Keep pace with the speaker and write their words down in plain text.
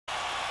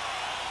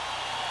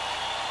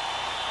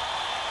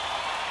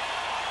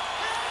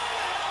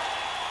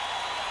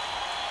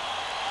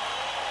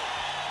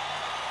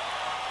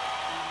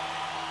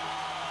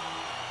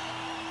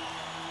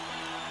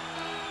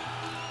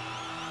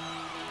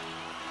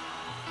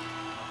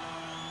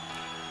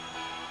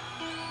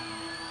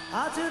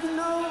I didn't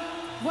know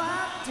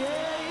what day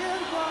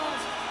it was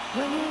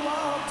when you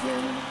walked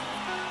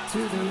into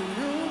the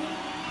room.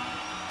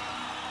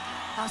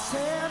 I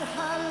said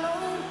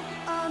hello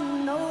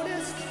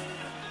unnoticed.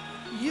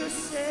 You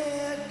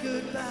said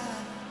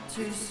goodbye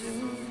too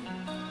soon.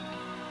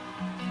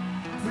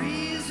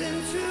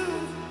 Breezing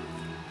through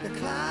the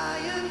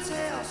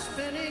clientele,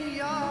 spinning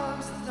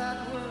yarns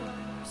that were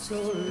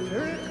so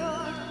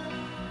lyrical.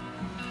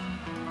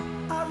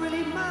 I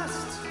really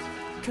must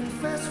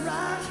confess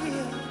right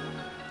here,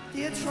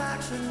 the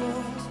attraction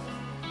was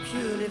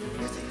purely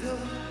physical.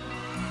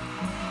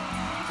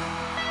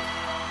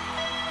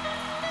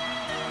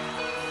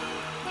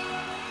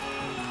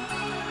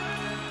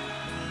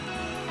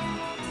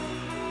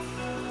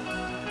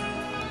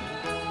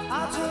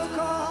 I took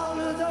all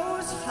of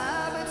those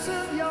habits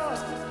of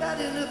yours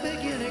that in the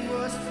beginning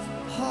was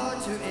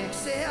hard to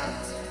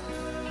accept.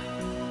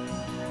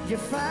 Your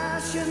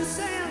fashion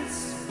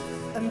sense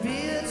and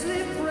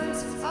Beardsley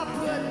prints I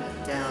put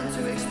down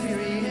to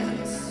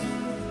experience.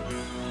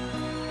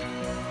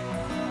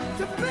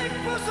 The big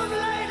bosom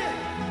lady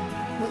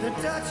with a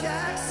Dutch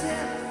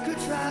accent who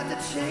tried to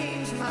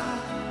change my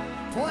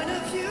point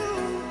of view.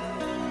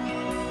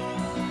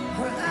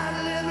 Her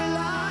ad-lib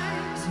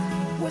lines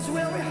was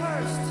well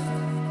rehearsed,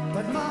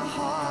 but my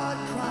heart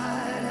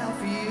cried out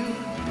for you.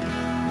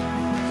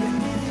 You're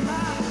in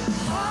my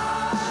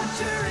heart,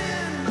 you're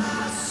in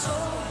my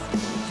soul.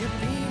 You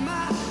be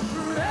my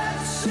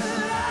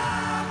precious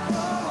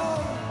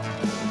apple.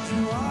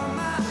 You are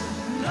my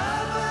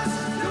lovers,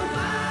 you're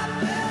my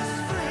best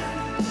friend.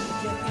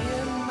 You're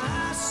in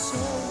my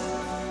soul.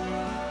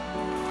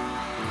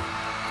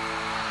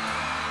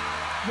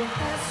 Your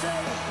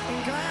essay and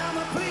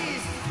glamour,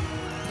 please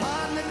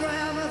pardon the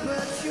grammar,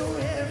 but you're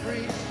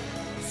every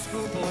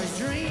schoolboy's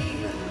dream.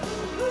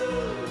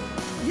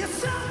 You're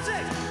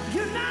Celtic,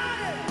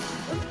 United,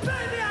 and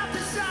baby I've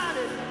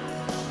decided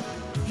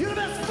you're the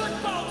best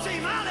football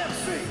team I'll ever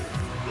see.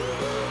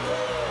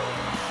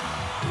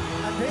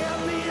 And there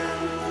have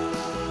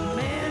been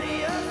many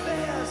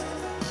affairs,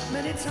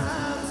 many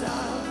times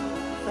I've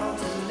thought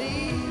to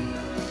leave,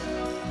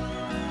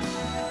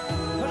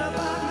 but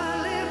about my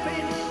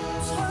living,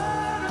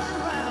 turn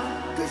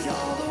around, 'cause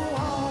you're the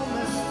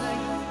warmest thing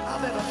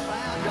I've ever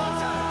found. Your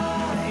time.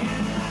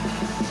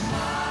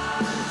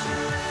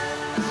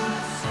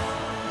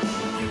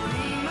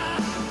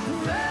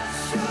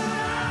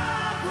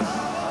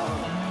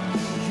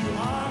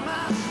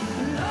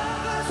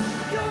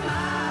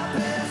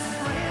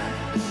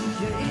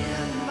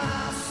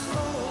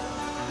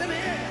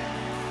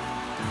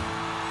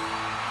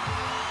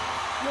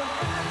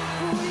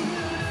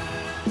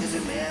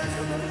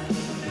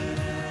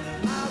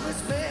 My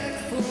respect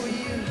for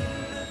you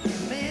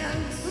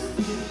immense.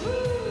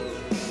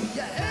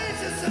 Your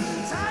age is so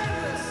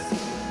timeless,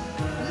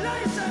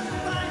 life's so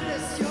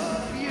finest, your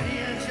beauty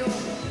and your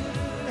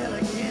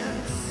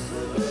elegance.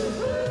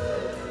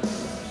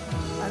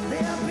 And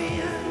there have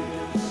been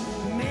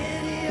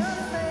many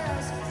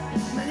affairs,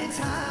 many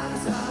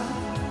times I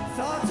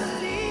thought to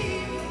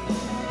leave,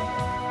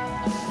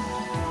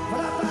 but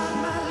I found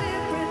my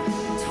lip and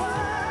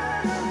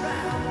turn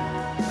around,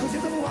 'cause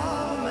you're the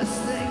warmest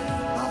thing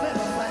I've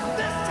ever found.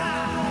 This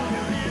time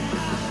you're in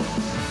my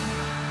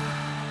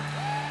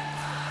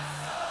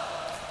soul.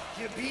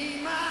 You be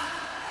my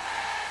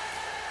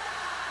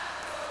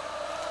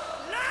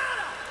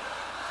louder.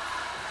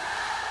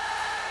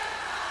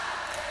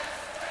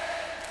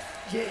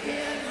 You're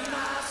in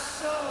my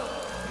soul.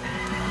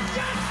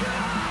 Yes, you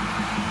are.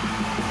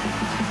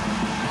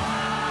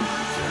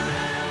 You're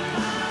in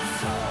my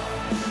soul.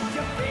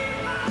 You be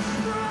my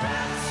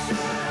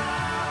precious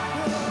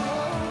apple.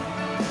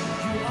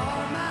 You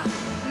are my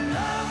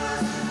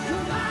lovers,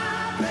 you're my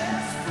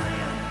best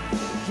friend.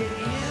 You're